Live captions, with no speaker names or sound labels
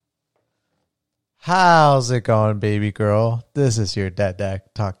How's it going, baby girl? This is your dad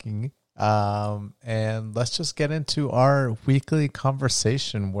talking. And let's just get into our weekly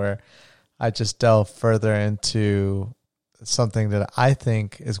conversation where I just delve further into something that I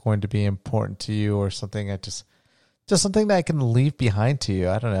think is going to be important to you, or something I just something that I can leave behind to you.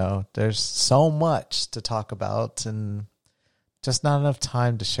 I don't know. There's so much to talk about and just not enough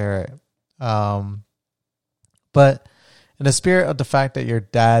time to share it. But in the spirit of the fact that your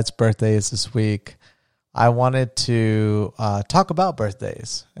dad's birthday is this week, I wanted to talk about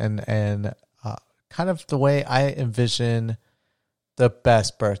birthdays and kind of the way I envision the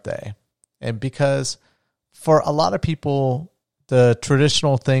best birthday. And because for a lot of people, the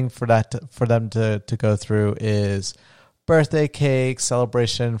traditional thing for them to go through is birthday cake,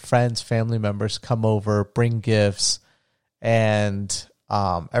 celebration, friends, family members come over, bring gifts, and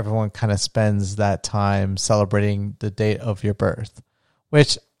everyone kind of spends that time celebrating the date of your birth,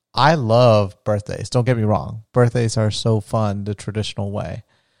 which I love birthdays. Don't get me wrong. Birthdays are so fun the traditional way.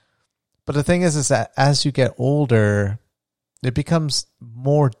 But the thing is that as you get older, it becomes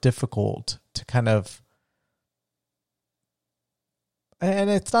more difficult to kind of, and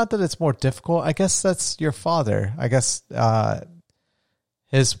it's not that it's more difficult. I guess that's your father. I guess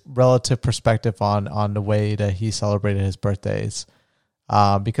his relative perspective on the way that he celebrated his birthdays.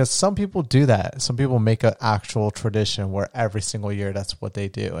 Because some people do that. Some people make an actual tradition where every single year that's what they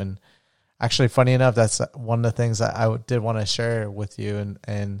do. And actually, funny enough, that's one of the things that I did want to share with you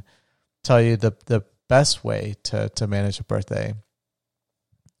and tell you the best way to manage a birthday.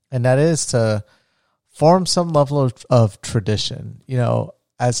 And that is to form some level of tradition. You know,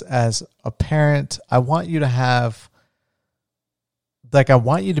 as a parent, I want you to have, I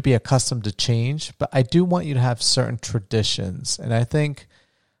want you to be accustomed to change, but I do want you to have certain traditions. And I think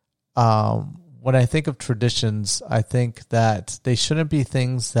when I think of traditions, I think that they shouldn't be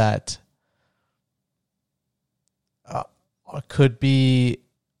things that could be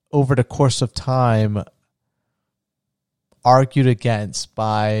over the course of time argued against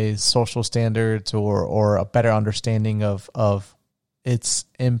by social standards or a better understanding of its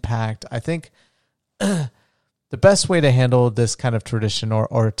impact. I think the best way to handle this kind of tradition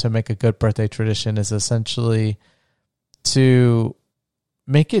or to make a good birthday tradition is essentially to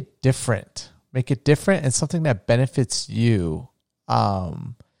make it different. Make it different and something that benefits you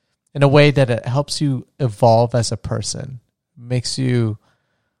in a way that it helps you evolve as a person. Makes you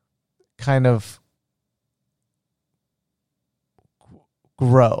kind of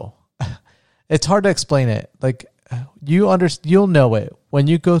grow. It's hard to explain it. Like you'll know it when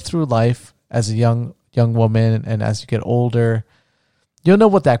you go through life as a young woman, and as you get older, you'll know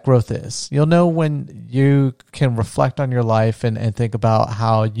what that growth is. You'll know when you can reflect on your life and think about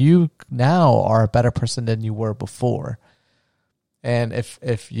how you now are a better person than you were before. And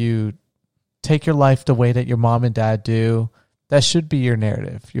if you take your life the way that your mom and dad do, that should be your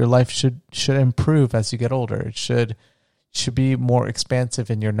narrative. Your life should improve as you get older. It should be more expansive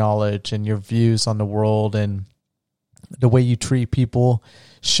in your knowledge and your views on the world, and the way you treat people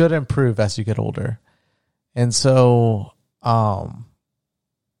should improve as you get older. And so I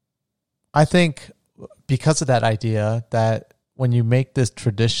think because of that idea, that when you make this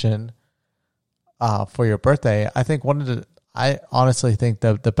tradition for your birthday, I honestly think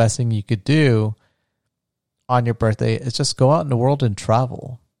that the best thing you could do on your birthday is just go out in the world and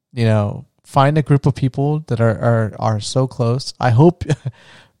travel. You know, find a group of people that are so close. I hope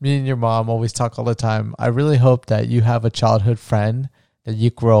me and your mom always talk all the time. I really hope that you have a childhood friend that you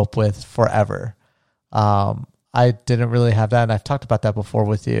grow up with forever. I didn't really have that, and I've talked about that before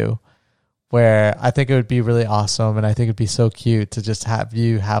with you, where I think it would be really awesome, and I think it'd be so cute to just have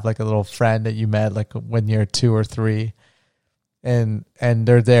you have like a little friend that you met like when you're 2 or 3, and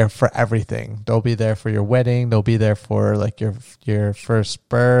they're there for everything. They'll be there for your wedding. They'll be there for like your first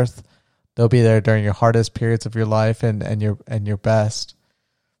birth. They'll be there during your hardest periods of your life and your best.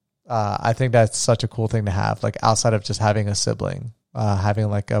 I think that's such a cool thing to have, like outside of just having a sibling, having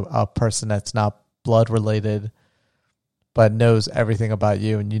like a person that's not blood related, but knows everything about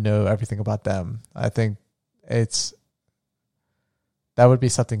you and you know everything about them. I think that would be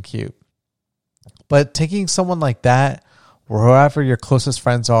something cute. But taking someone like that, whoever your closest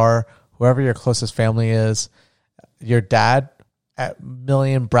friends are, whoever your closest family is, your dad, at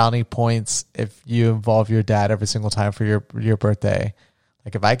million brownie points if you involve your dad every single time for your birthday.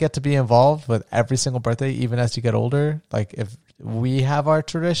 Like if I get to be involved with every single birthday, even as you get older, like if we have our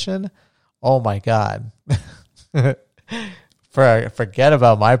tradition, oh my God. Forget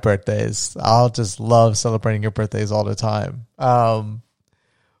about my birthdays. I'll just love celebrating your birthdays all the time.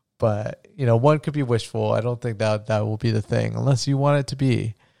 But, you know, one could be wishful. I don't think that will be the thing unless you want it to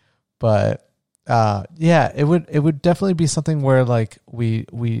be. But yeah, it would definitely be something where like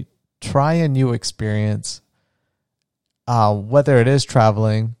we try a new experience, whether it is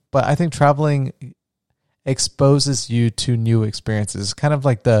traveling, but I think traveling exposes you to new experiences. Kind of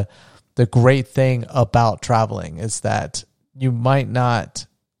like the great thing about traveling is that you might not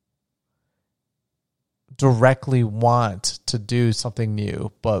directly want to do something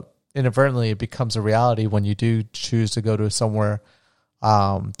new, but inadvertently it becomes a reality when you do choose to go to somewhere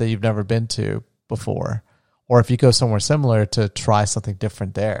that you've never been to before, or if you go somewhere similar to try something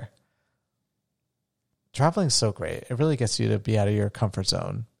different there. Traveling is so great. It really gets you to be out of your comfort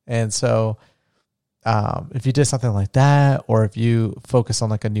zone. And so if you did something like that, or if you focus on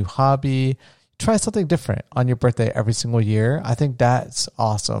like a new hobby, try something different on your birthday every single year. I think that's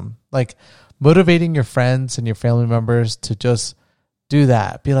awesome. Like motivating your friends and your family members to just do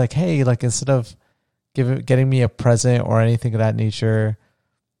that. Be like, hey, like instead of getting me a present or anything of that nature,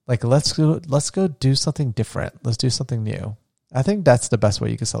 like let's go do something different. Let's do something new. I think that's the best way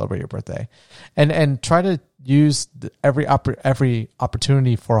you can celebrate your birthday, and try to use every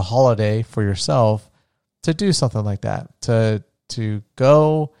opportunity for a holiday for yourself to do something like that, to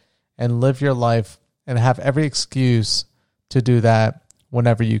go and live your life and have every excuse to do that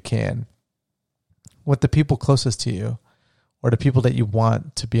whenever you can with the people closest to you or the people that you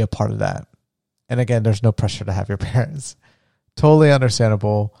want to be a part of that. And again, there's no pressure to have your parents. Totally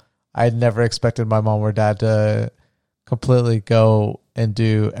understandable. I never expected my mom or dad to completely go and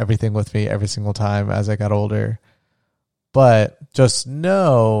do everything with me every single time as I got older. But just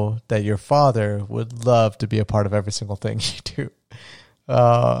know that your father would love to be a part of every single thing you do.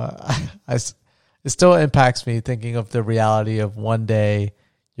 It still impacts me thinking of the reality of one day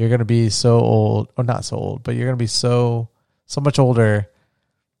you're going to be so old, or not so old, but you're going to be so much older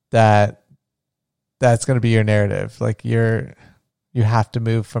that that's going to be your narrative. Like you have to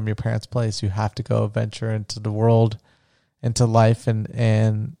move from your parents' place. You have to go venture into the world, into life,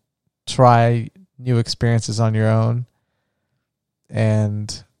 and try new experiences on your own.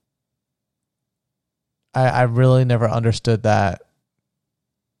 And I really never understood that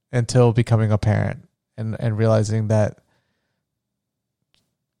until becoming a parent and realizing that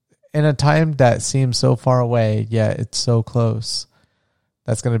in a time that seems so far away, yet it's so close,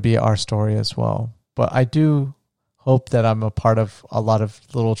 that's going to be our story as well. But I do hope that I'm a part of a lot of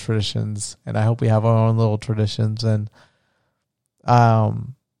little traditions, and I hope we have our own little traditions. And I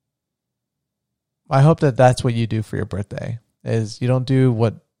hope that that's what you do for your birthday, is you don't do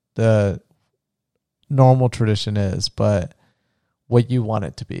what the normal tradition is, but what you want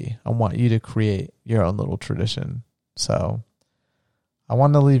it to be. I want you to create your own little tradition. So I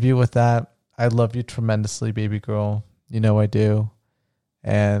want to leave you with that. I love you tremendously, baby girl. You know I do.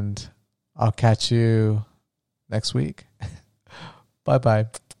 And I'll catch you next week. Bye-bye.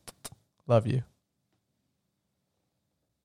 Love you.